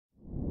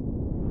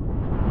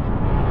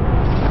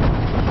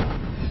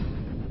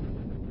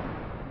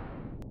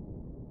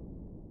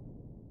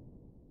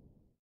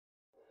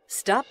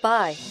Stop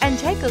by and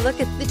take a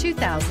look at the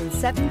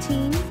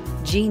 2017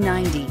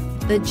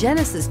 G90. The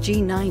Genesis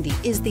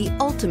G90 is the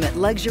ultimate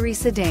luxury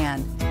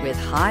sedan with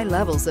high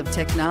levels of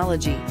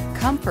technology,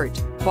 comfort,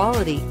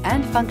 quality,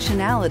 and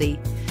functionality.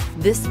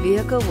 This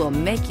vehicle will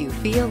make you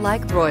feel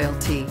like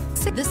royalty.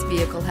 This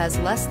vehicle has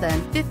less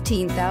than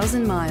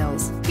 15,000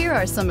 miles. Here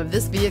are some of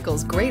this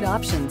vehicle's great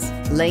options: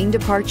 lane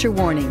departure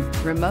warning,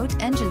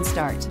 remote engine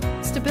start,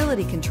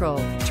 stability control,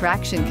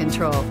 traction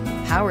control,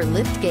 power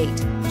lift gate,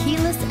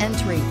 keyless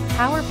entry,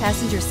 power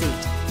passenger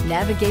seat,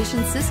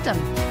 navigation system,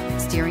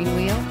 steering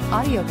wheel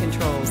audio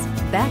controls,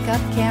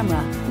 backup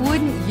camera.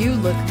 Wouldn't you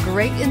look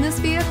great in this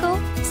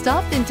vehicle?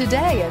 Stop in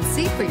today and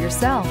see for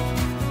yourself.